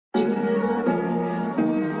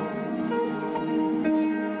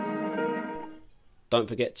Don't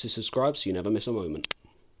forget to subscribe so you never miss a moment.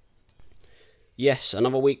 Yes,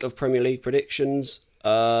 another week of Premier League predictions.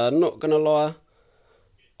 Not going to lie,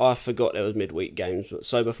 I forgot there was midweek games.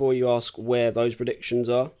 So before you ask where those predictions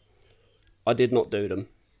are, I did not do them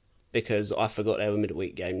because I forgot there were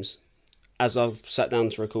midweek games. As I've sat down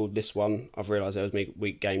to record this one, I've realised there was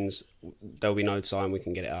midweek games. There'll be no time we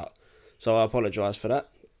can get it out. So I apologise for that.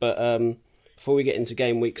 But before we get into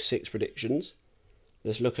Game Week 6 predictions,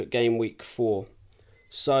 let's look at Game Week 4.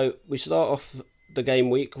 So we start off the game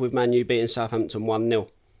week with Man U beating Southampton 1-0.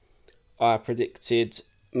 I predicted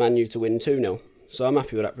Man U to win 2-0. So I'm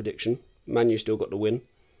happy with that prediction. Man U still got the win.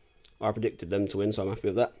 I predicted them to win, so I'm happy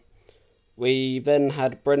with that. We then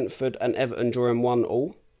had Brentford and Everton drawing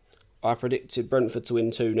 1-1. I predicted Brentford to win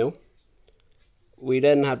 2-0. We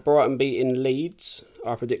then had Brighton beating Leeds.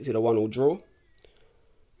 I predicted a 1-1 draw.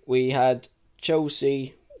 We had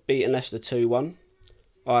Chelsea beating Leicester 2-1.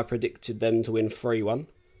 I predicted them to win 3-1.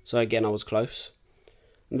 So again, I was close.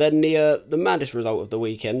 And then the maddest result of the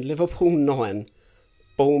weekend, Liverpool 9,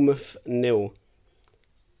 Bournemouth 0.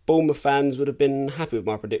 Bournemouth fans would have been happy with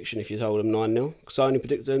my prediction if you told them 9-0, because I only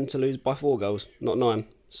predicted them to lose by 4 goals, not 9.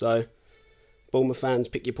 So, Bournemouth fans,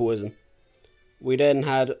 pick your poison. We then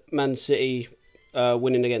had Man City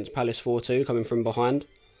winning against Palace 4-2, coming from behind.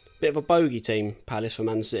 Bit of a bogey team, Palace for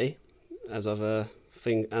Man City, as I'm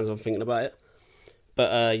thinking about it.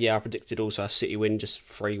 But yeah, I predicted also a City win, just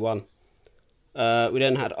 3-1. We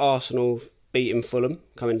then had Arsenal beating Fulham,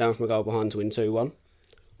 coming down from a goal behind to win 2-1.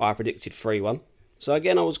 I predicted 3-1. So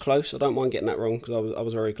again, I was close. I don't mind getting that wrong because I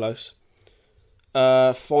was very close.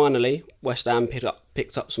 Finally, West Ham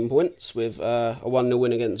picked up some points with a 1-0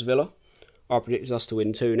 win against Villa. I predicted us to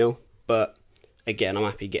win 2-0, but again, I'm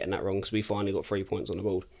happy getting that wrong because we finally got 3 points on the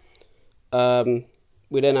board.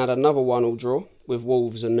 We then had another 1-1 draw with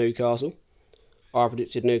Wolves and Newcastle. I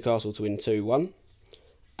predicted Newcastle to win 2-1.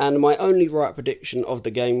 And my only right prediction of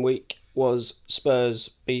the game week was Spurs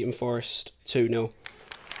beating Forest 2-0.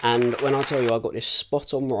 And when I tell you I got this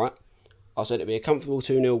spot on right, I said it'd be a comfortable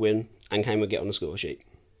 2-0 win and came and get on the score sheet.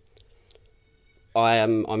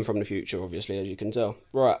 I'm from the future, obviously, as you can tell.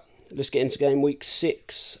 Right, let's get into Game Week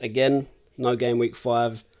 6. Again, no Game Week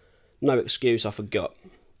 5. No excuse, I forgot.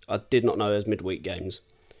 I did not know there was midweek games.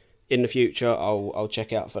 In the future, I'll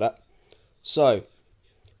check out for that. So,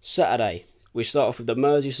 Saturday, we start off with the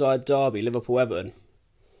Merseyside derby, Liverpool-Everton.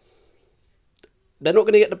 They're not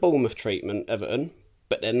going to get the Bournemouth treatment, Everton,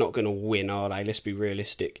 but they're not going to win, are they? Let's be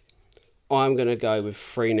realistic. I'm going to go with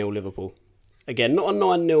 3-0 Liverpool. Again, not a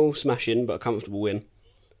 9-0 smashing, but a comfortable win.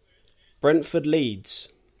 Brentford-Leeds.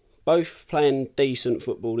 Both playing decent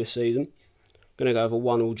football this season. Going to go with a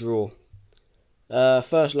 1-1 draw.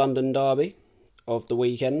 First London derby of the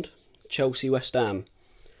weekend. Chelsea-West Ham.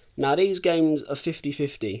 Now, these games are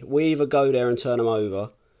 50-50. We either go there and turn them over,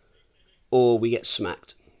 or we get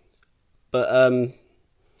smacked. But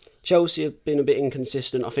Chelsea have been a bit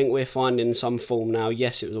inconsistent. I think we're finding some form now.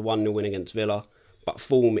 Yes, it was a 1-0 win against Villa, but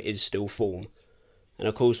form is still form. And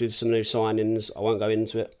of course, with some new signings, I won't go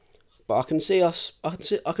into it. But I can see us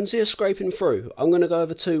scraping through. I'm going to go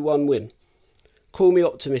over 2-1 win. Call me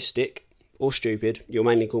optimistic or stupid. You'll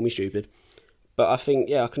mainly call me stupid. But I think,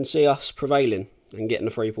 yeah, I can see us prevailing and getting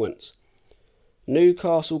the 3 points.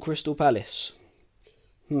 Newcastle Crystal Palace.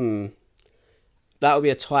 That'll be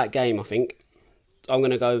a tight game, I think. I'm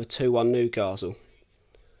going to go with 2-1 Newcastle.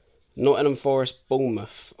 Nottingham Forest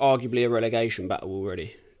Bournemouth. Arguably a relegation battle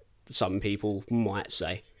already, some people might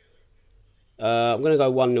say. I'm going to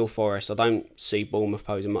go 1-0 Forest. I don't see Bournemouth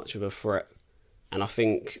posing much of a threat. And I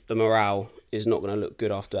think the morale is not going to look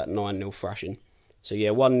good after that 9-0 thrashing. So yeah,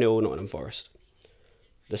 1-0 Nottingham Forest.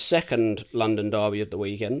 The second London derby of the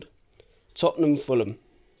weekend. Tottenham Fulham.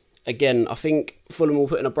 Again, I think Fulham will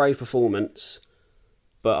put in a brave performance,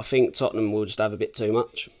 but I think Tottenham will just have a bit too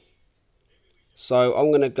much. So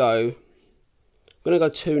I'm going to go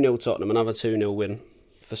 2-0 Tottenham, another 2-0 win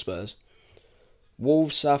for Spurs.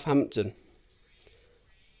 Wolves Southampton.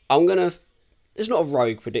 It's not a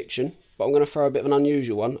rogue prediction, but I'm going to throw a bit of an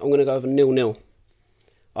unusual one. I'm going to go with a 0-0.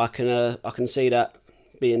 I can see that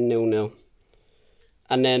being 0-0.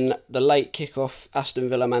 And then the late kickoff, Aston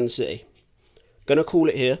Villa Man City. Going to call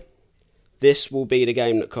it here. This will be the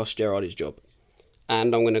game that cost Gerrard his job.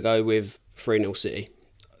 And I'm going to go with 3-0 City.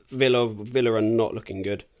 Villa are not looking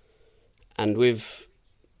good. And with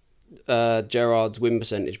Gerrard's win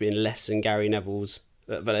percentage being less than Gary Neville's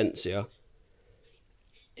at Valencia,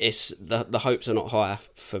 it's the hopes are not high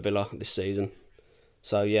for Villa this season.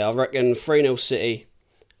 So yeah, I reckon 3-0 City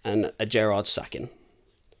and a Gerrard sacking.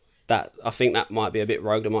 I think that might be a bit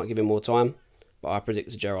rogue. I might give him more time, but I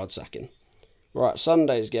predict a Gerrard sacking. Right,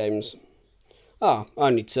 Sunday's games.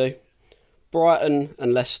 Only two. Brighton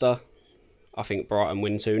and Leicester. I think Brighton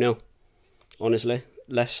win 2-0. Honestly,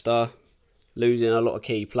 Leicester losing a lot of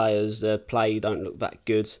key players. Their play don't look that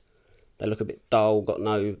good. They look a bit dull, got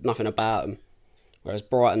nothing about them. Whereas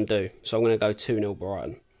Brighton do. So I'm going to go 2-0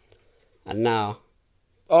 Brighton. And now,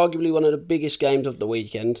 arguably one of the biggest games of the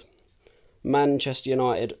weekend. Manchester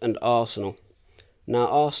United and Arsenal. Now,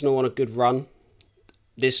 Arsenal on a good run.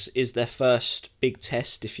 This is their first big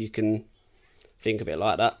test, if you can think of it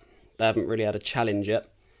like that. They haven't really had a challenge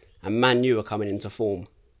yet. And Man U are coming into form.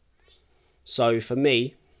 So for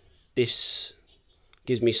me, this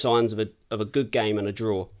gives me signs of a good game and a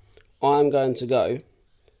draw. I'm going to go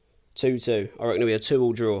 2-2. I reckon it'll be a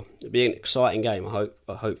 2-2 draw. It'll be an exciting game, I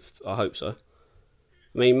hope so.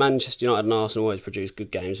 I mean, Manchester United and Arsenal always produce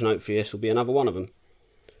good games, and hopefully this will be another one of them.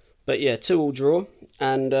 But yeah, 2-2 draw,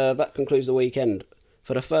 and that concludes the weekend.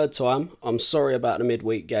 For the third time, I'm sorry about the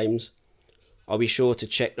midweek games. I'll be sure to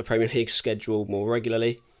check the Premier League schedule more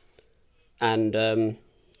regularly. And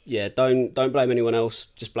yeah, don't blame anyone else,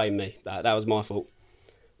 just blame me. That was my fault.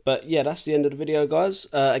 But yeah, that's the end of the video, guys.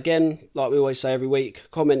 Again, like we always say every week,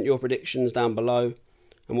 comment your predictions down below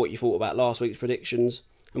and what you thought about last week's predictions.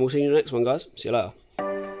 And we'll see you in the next one, guys. See you later.